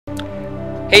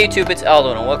Hey YouTube, it's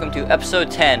Aldowyn, and welcome to episode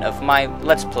 10 of my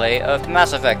Let's Play of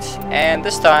Mass Effect. And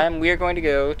this time, we are going to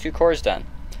go to Core's Den.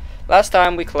 Last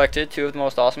time, we collected two of the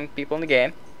most awesome people in the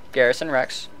game, Garrus and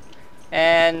Rex.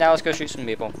 And now let's go shoot some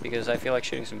people, because I feel like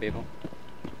shooting some people.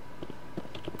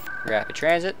 Rapid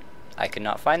Transit. I could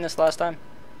not find this last time.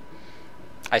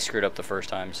 I screwed up the first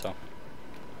time, so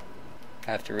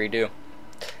I have to redo.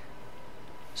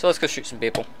 So let's go shoot some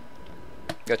people.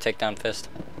 Go take down Fist.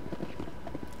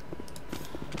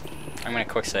 I'm gonna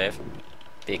quick save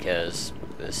because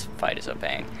this fight is a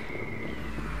pain.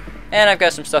 And I've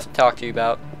got some stuff to talk to you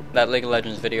about. That League of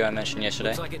Legends video I mentioned yesterday.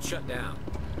 Looks like it's shut down.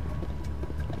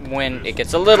 When it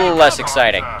gets a little less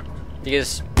exciting.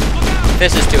 Because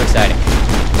this is too exciting.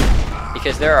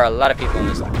 Because there are a lot of people in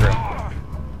this room.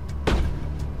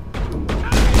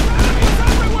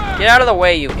 Get out of the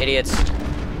way, you idiots.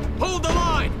 Hold the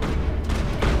line!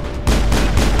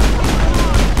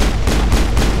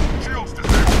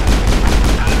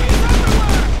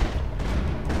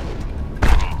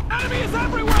 Enemy is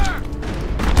everywhere!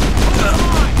 Hold the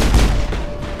line!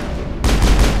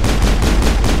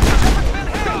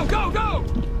 Go, go, go!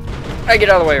 Hey, get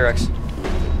out of the way, Rex.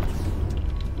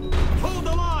 Hold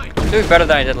the line! Doing better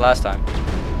than I did last time.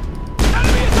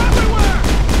 Enemy is everywhere!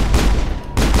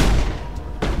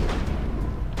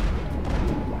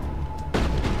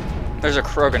 There's a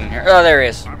Krogan in here. Oh, there he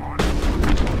is.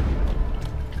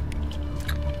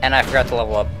 And I forgot to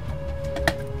level up.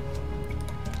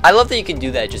 I love that you can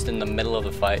do that just in the middle of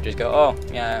the fight. Just go, oh,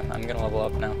 yeah, I'm gonna level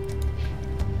up now.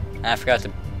 And I forgot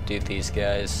to do these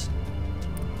guys.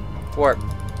 Warp.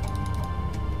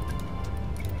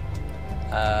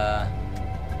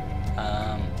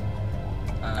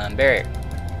 Barrier.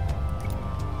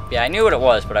 Yeah, I knew what it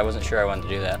was, but I wasn't sure I wanted to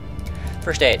do that.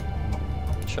 First aid.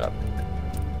 Shut up.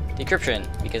 Decryption,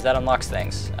 because that unlocks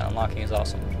things. And unlocking is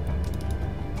awesome.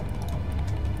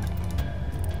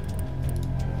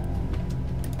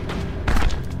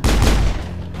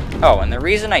 Oh, and the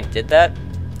reason I did that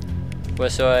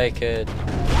was so I could do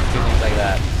things like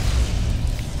that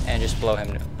and just blow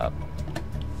him up.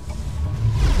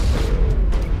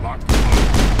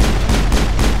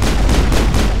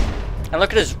 And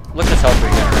look at his health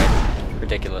regenerate.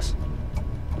 Ridiculous.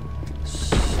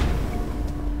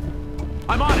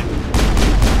 I'm on it!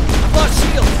 I've lost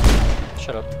shields!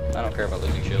 Shut up. I don't care about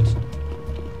losing shields.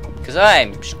 Because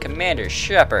I'm Commander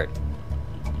Shepard.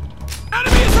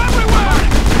 Enemy is everywhere!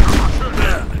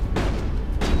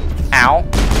 Ow.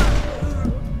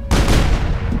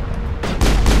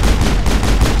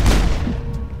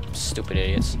 Stupid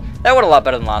idiots. That went a lot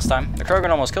better than last time. The Krogan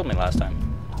almost killed me last time.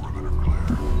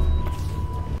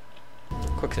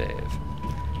 Quick save.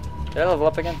 Did I level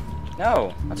up again?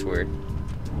 No. That's weird.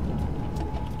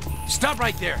 Stop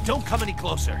right there. Don't come any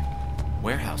closer.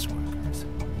 Warehouse workers.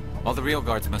 All the real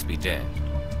guards must be dead.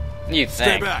 You Stay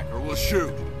think? back or we'll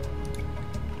shoot.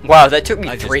 Wow, that took me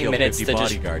I just 3 killed minutes 50 to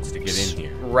bodyguards just to get in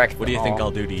here. wreck What do you them think all.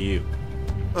 I'll do to you?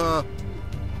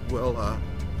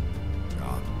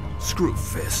 Screw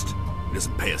Fist. He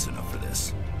doesn't pay us enough for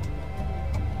this.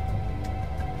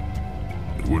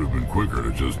 It would have been quicker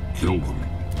to just kill them.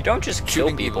 You don't just kill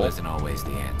Shooting people. isn't always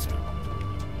the answer.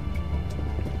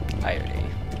 IRD.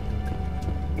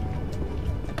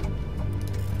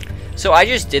 So I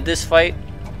just did this fight.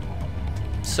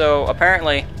 So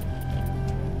apparently,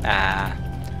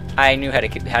 I knew how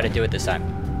to do it this time.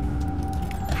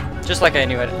 Just like I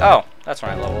knew it. Oh, that's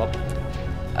when I level up.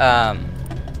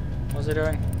 What was I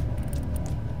doing?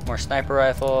 More sniper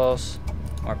rifles,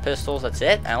 more pistols. That's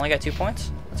it. I only got 2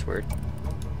 points. That's weird.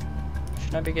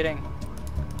 Shouldn't I be getting?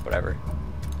 Whatever.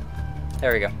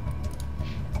 There we go.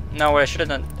 No, what I should have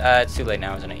done. It's too late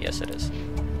now, isn't it? Yes, it is.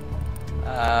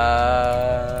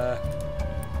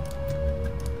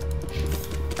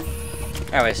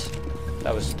 Anyways,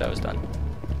 that was done.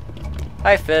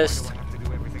 Hi, Fist. I have to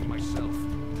do everything myself.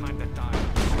 Time to die.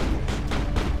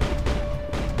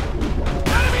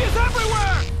 Enemy is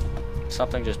everywhere!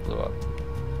 Something just blew up.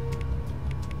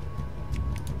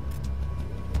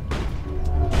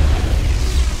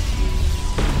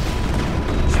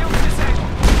 Shields disabled.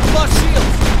 I've lost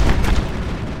shields.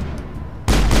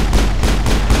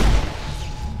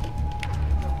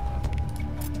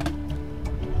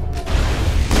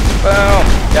 Boom!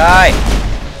 Die!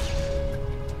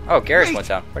 Oh, Garrus went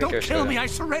down. Where did Don't Garrus kill go me, down? I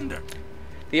surrender.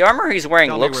 The armor he's wearing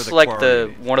Tell me where looks the like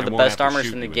quarry is. one of I the won't best have to armors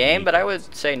shoot from the you game, with but I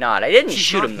would say not. I didn't She's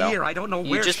shoot not him though. here. I don't know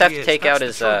You where just she have to is. take That's out the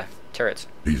his truth. turrets.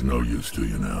 He's no use to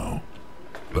you now.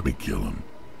 Let me kill him.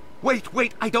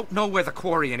 Wait, I don't know where the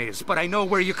Quarian is, but I know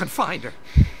where you can find her.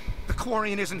 The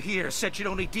Quarian isn't here, said she'd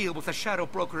only deal with the Shadow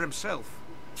Broker himself.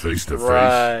 Face to face?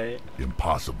 Right.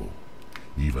 Impossible.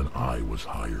 Even I was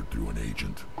hired through an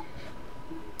agent.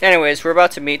 Anyways, we're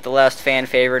about to meet the last fan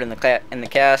favorite in the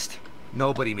cast,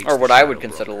 Nobody meets or the what I Shadow would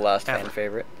consider the Broker, last ever. fan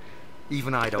favorite.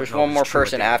 Even I don't There's know one his more true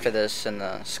person identity. after this in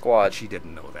the squad, She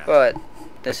didn't know that. but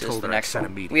this I is told the her I'd next set a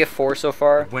one. meeting. We have 4 so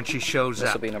far. When she shows This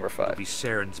up, will be number 5. it'll be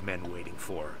Saren's men waiting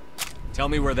for her. Tell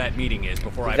me where that meeting is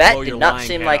before I That blow your did not lying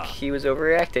seem head like off. he was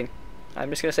overreacting. I'm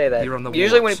just gonna say that. You're on the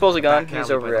Usually when wharves, he pulls a the gun, back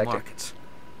he's alley by the overreacting. markets.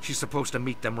 She's supposed to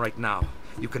meet them right now.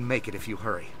 You can make it if you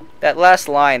hurry. That last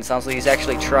line sounds like he's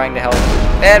actually trying to help.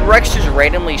 And Rex just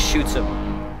randomly shoots him.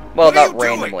 Well, What are not you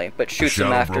doing? randomly, but The shoots him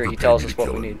Shadow after Broker he paid tells me us to what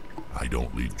kill we him. need. I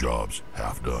don't leave jobs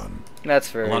half done. That's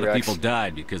very A lot of Rex. people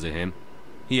died because of him.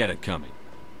 He had it coming.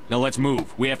 Now let's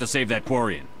move. We have to save that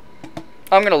Quarian.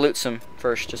 I'm gonna loot some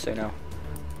first, just so you know.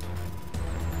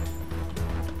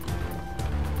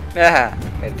 Ah,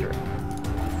 made it through.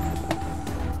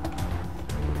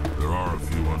 There are a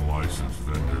few unlicensed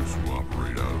vendors who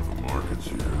operate out of the markets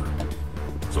here.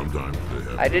 Sometimes they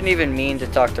have... I didn't even mean to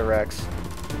talk to Rex.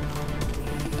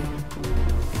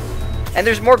 And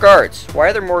there's more guards. Why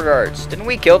are there more guards? Didn't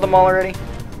we kill them all already?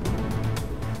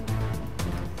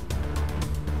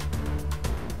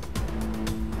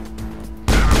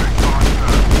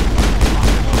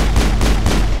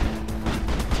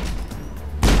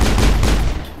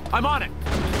 I'm on it.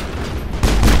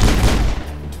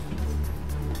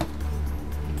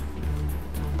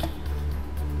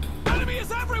 Enemy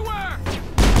is everywhere.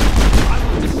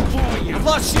 I will destroy you. I've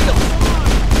lost shields.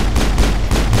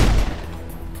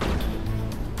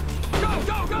 Go,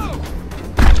 go, go.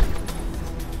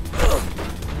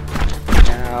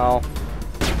 Ow.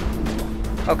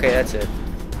 Okay, that's it.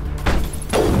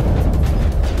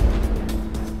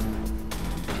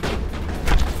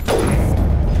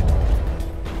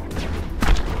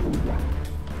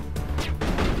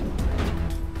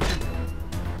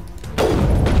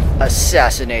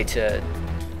 Assassinated.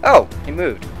 Oh, he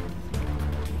moved.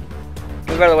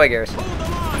 Move out of the way, Garrus.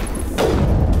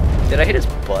 Did I hit his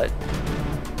butt?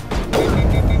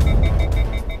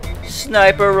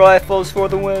 Sniper rifles for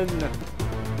the win.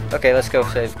 Okay, let's go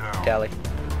save Tally.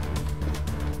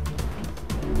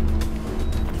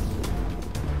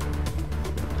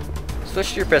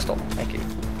 Switch to your pistol. Thank you.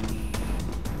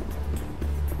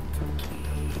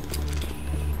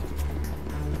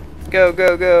 Go,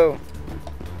 go, go.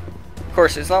 Of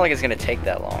course, it's not like it's gonna take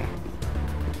that long.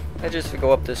 I just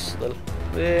go up this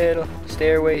little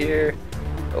stairway here,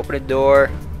 open a door,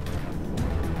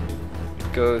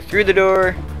 go through the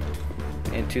door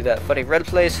into that funny red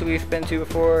place we've been to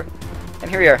before, and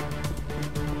here we are.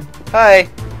 Hi.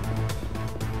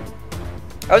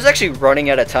 I was actually running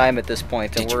out of time at this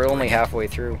point, and we're only halfway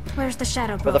through. Where's the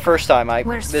Shadow Broker? For the first time,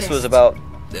 Where's this was Fist? about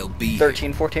They'll be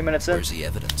 13, 14 minutes in, Where's the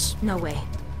evidence? No way.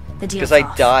 The deal's because I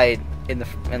off. died in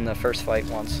the first fight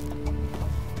once.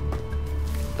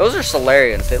 Those are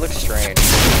Solarians. They look strange.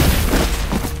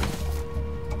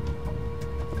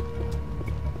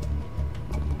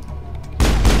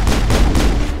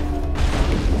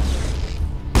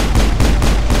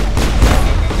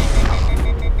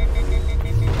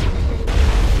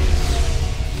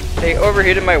 They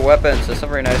overheated my weapons. That's not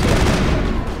very nice of them.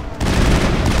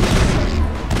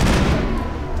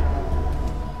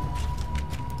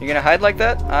 You gonna hide like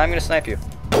that? I'm gonna snipe you.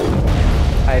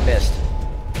 I missed.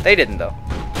 They didn't though.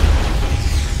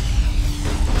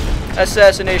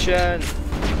 Assassination!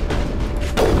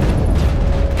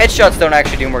 Headshots don't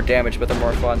actually do more damage, but they're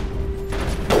more fun.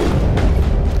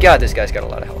 God, this guy's got a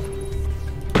lot of health.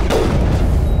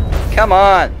 Come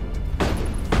on!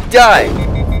 Die!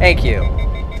 Thank you.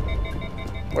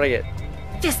 What'd I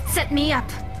get? Fist set me up.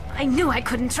 I knew I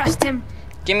couldn't trust him.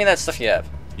 Give me that stuff you have.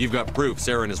 You've got proof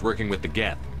Saren is working with the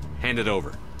Geth. Hand it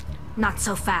over. Not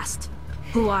so fast.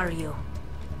 Who are you?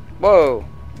 Whoa!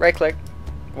 Right click.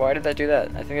 Why did that do that?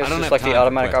 I think I it's don't just have like time the for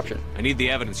automatic questions. option. I need the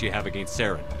evidence you have against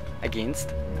Saren.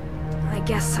 Against? I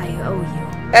guess I owe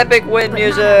you. Epic win But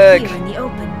music! not out here in the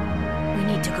open.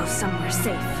 We need to go somewhere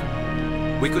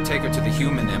safe. We could take her to the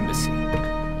human embassy.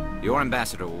 Your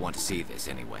ambassador will want to see this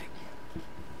anyway.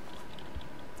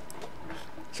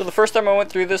 So the first time I went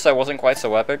through this, I wasn't quite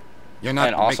so epic. You're not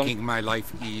And awesome. making my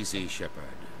life easy, Shepard.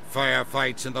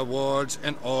 Firefights in the wards,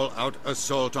 an all-out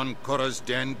assault on Korra's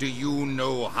den. Do you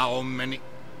know how many...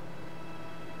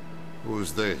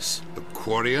 Who's this? The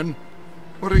Quarian?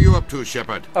 What are you up to,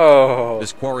 Shepard? Oh.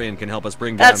 This Quarian can help us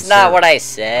bring down That's not Saren. what I I would have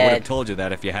said. told you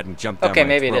that if you hadn't jumped down Okay, my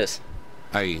maybe it throat. is.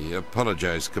 I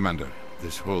apologize, Commander.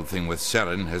 This whole thing with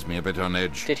Saren has me a bit on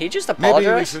edge. Did he just Maybe we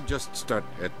apologize? should just start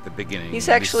at the beginning. He's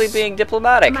actually Miss- being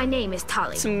diplomatic. My name is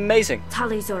Tali. It's amazing.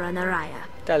 Tali Zora Naraya.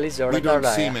 Dalizora We don't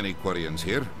see Naraya. many Quarians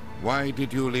here. Why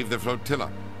did you leave the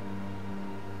flotilla?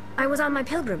 I was on my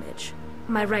pilgrimage.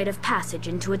 My rite of passage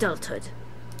into adulthood.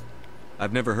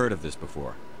 I've never heard of this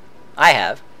before. I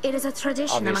have. It is a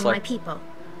tradition Obviously. among my people.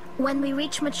 When we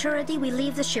reach maturity, we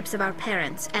leave the ships of our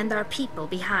parents and our people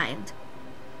behind.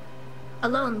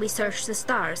 Alone, we search the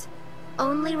stars,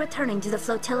 only returning to the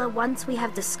flotilla once we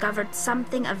have discovered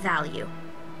something of value.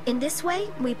 In this way,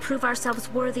 we prove ourselves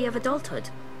worthy of adulthood.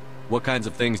 What kinds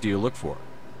of things do you look for?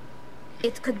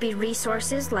 It could be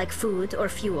resources like food or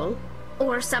fuel,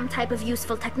 or some type of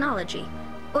useful technology,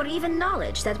 or even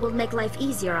knowledge that will make life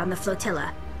easier on the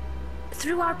flotilla.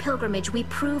 Through our pilgrimage, we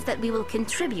prove that we will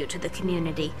contribute to the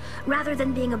community, rather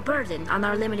than being a burden on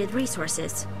our limited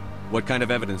resources. What kind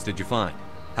of evidence did you find?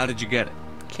 How did you get it?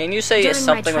 Can you say During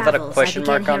something my without a travels, question I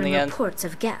began mark on hearing the end? reports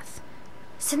of Geth.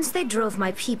 Since they drove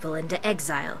my people into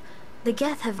exile, the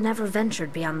Geth have never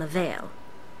ventured beyond the Veil.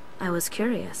 I was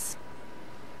curious.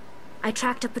 I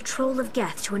tracked a patrol of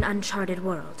Geth to an uncharted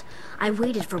world. I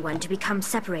waited for one to become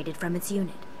separated from its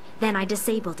unit. Then I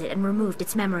disabled it and removed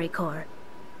its memory core.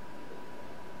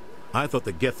 I thought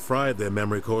the Geth fried their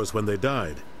memory cores when they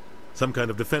died. Some kind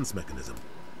of defense mechanism.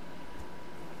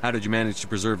 How did you manage to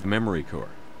preserve the memory core?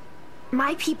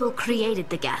 My people created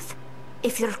the Geth.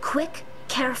 If you're quick,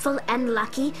 careful, and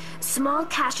lucky, small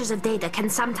caches of data can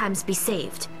sometimes be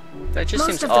saved. That just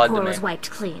Most seems of the odd core to me. was wiped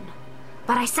clean,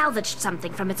 but I salvaged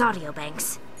something from its audio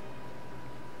banks.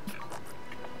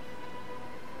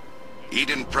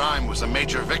 Eden Prime was a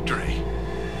major victory.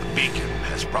 The beacon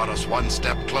has brought us one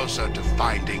step closer to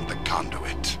finding the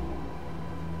conduit.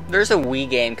 There's a Wii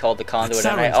game called The Conduit, and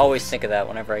I Siren's always voice. think of that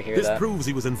whenever I hear This that. proves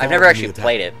he was involved I've never in the actually attack.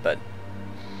 played it, but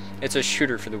it's a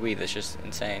shooter for the Wii that's just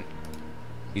insane.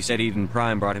 He said Eden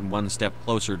Prime brought him one step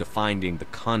closer to finding the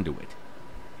conduit.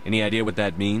 Any idea what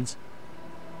that means?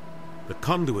 The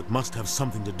conduit must have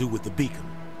something to do with the beacon.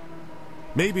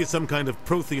 Maybe it's some kind of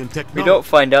Prothean We technology. don't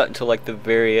find out until like the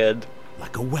very end.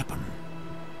 Like a weapon.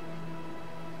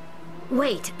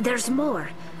 Wait, there's more.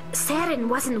 Therein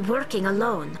wasn't working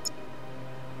alone.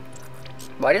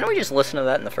 Why didn't we just listen to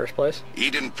that in the first place?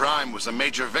 Eden Prime was a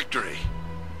major victory.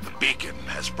 The beacon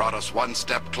has brought us one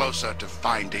step closer to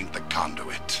finding the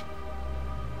conduit.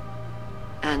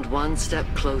 And one step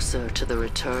closer to the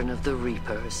return of the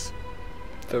Reapers.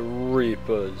 The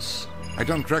Reapers. I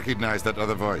don't recognize that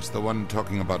other voice, the one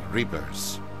talking about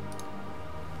Reapers.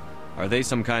 Are they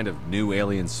some kind of new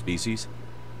alien species?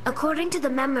 According to the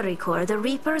memory core, the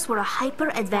Reapers were a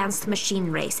hyper-advanced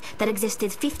machine race that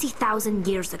existed 50,000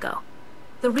 years ago.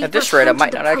 The Reapers At this rate, I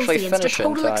might hunted not the actually Protheans finish to it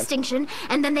in total time. extinction,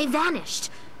 and then they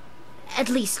vanished. At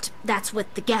least, that's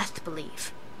what the Geth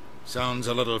believe. Sounds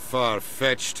a little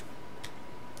far-fetched.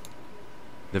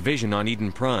 The vision on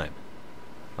Eden Prime.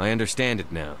 I understand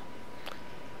it now.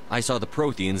 I saw the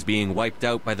Protheans being wiped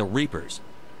out by the Reapers.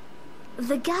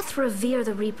 The Geth revere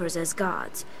the Reapers as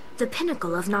gods, the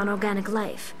pinnacle of non-organic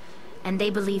life, and they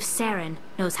believe Therein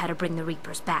knows how to bring the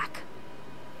Reapers back.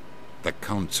 The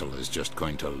Council is just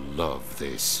going to love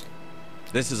this.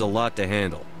 This is a lot to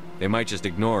handle. They might just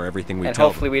ignore everything we And tell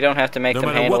hopefully them. we don't have to make No them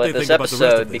matter handle what it they this think about the rest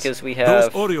episode of this, because we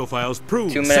have those audio files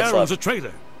prove 2 minutes Saren's left. a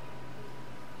traitor.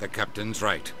 The Captain's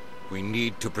right. We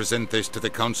need to present this to the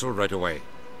Council right away.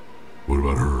 What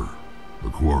about her? The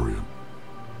Quarian?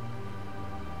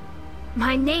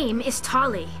 My name is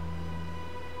Tali.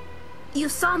 You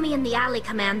saw me in the alley,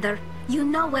 Commander. You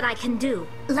know what I can do.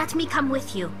 Let me come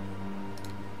with you.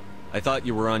 I thought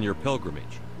you were on your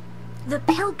pilgrimage. The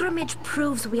pilgrimage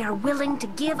proves we are willing to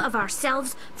give of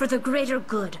ourselves for the greater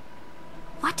good.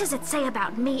 What does it say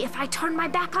about me if I turn my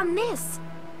back on this?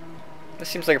 This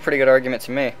seems like a pretty good argument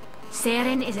to me.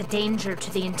 Therein is a danger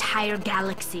to the entire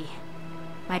galaxy.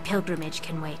 My pilgrimage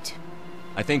can wait.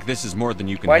 I think this is more than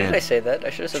you can Why did handle. I say that? I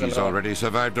should have said She's that. already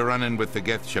survived a run-in with the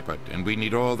Geth Shepherd, and we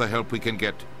need all the help we can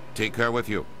get. Take her with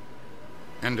you.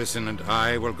 Anderson and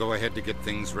I will go ahead to get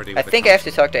things ready I with the think I have to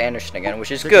Council. talk to Anderson again,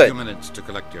 which is Take good. a few minutes to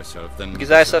collect yourself, then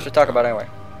Because I have stuff to talk about anyway.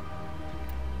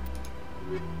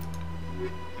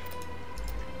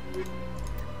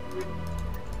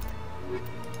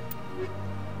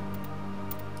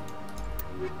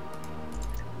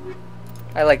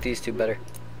 I like these two better.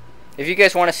 If you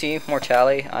guys want to see more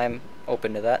Tally, I'm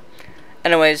open to that.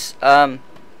 Anyways,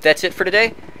 that's it for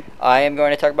today. I am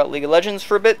going to talk about League of Legends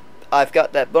for a bit. I've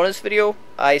got that bonus video.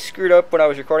 I screwed up when I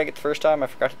was recording it the first time. I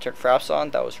forgot to turn Fraps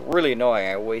on. That was really annoying.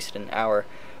 I wasted an hour.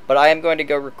 But I am going to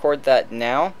go record that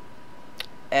now.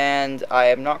 And I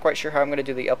am not quite sure how I'm going to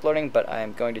do the uploading, but I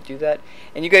am going to do that.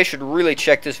 And you guys should really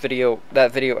check that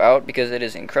video out, because it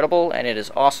is incredible and it is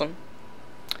awesome.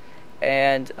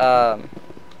 And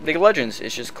League of Legends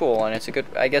is just cool, and it's a good.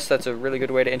 I guess that's a really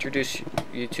good way to introduce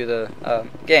you to the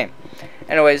game.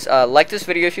 Anyways, like this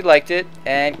video if you liked it,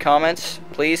 and comments,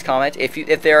 please comment.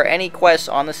 If there are any quests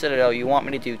on the Citadel you want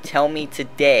me to do, tell me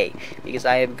today, because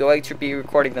I am going to be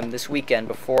recording them this weekend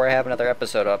before I have another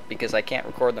episode up, because I can't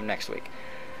record them next week.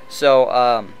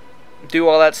 So, do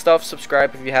all that stuff,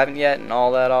 subscribe if you haven't yet, and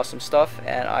all that awesome stuff,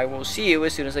 and I will see you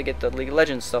as soon as I get the League of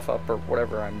Legends stuff up, or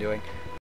whatever I'm doing.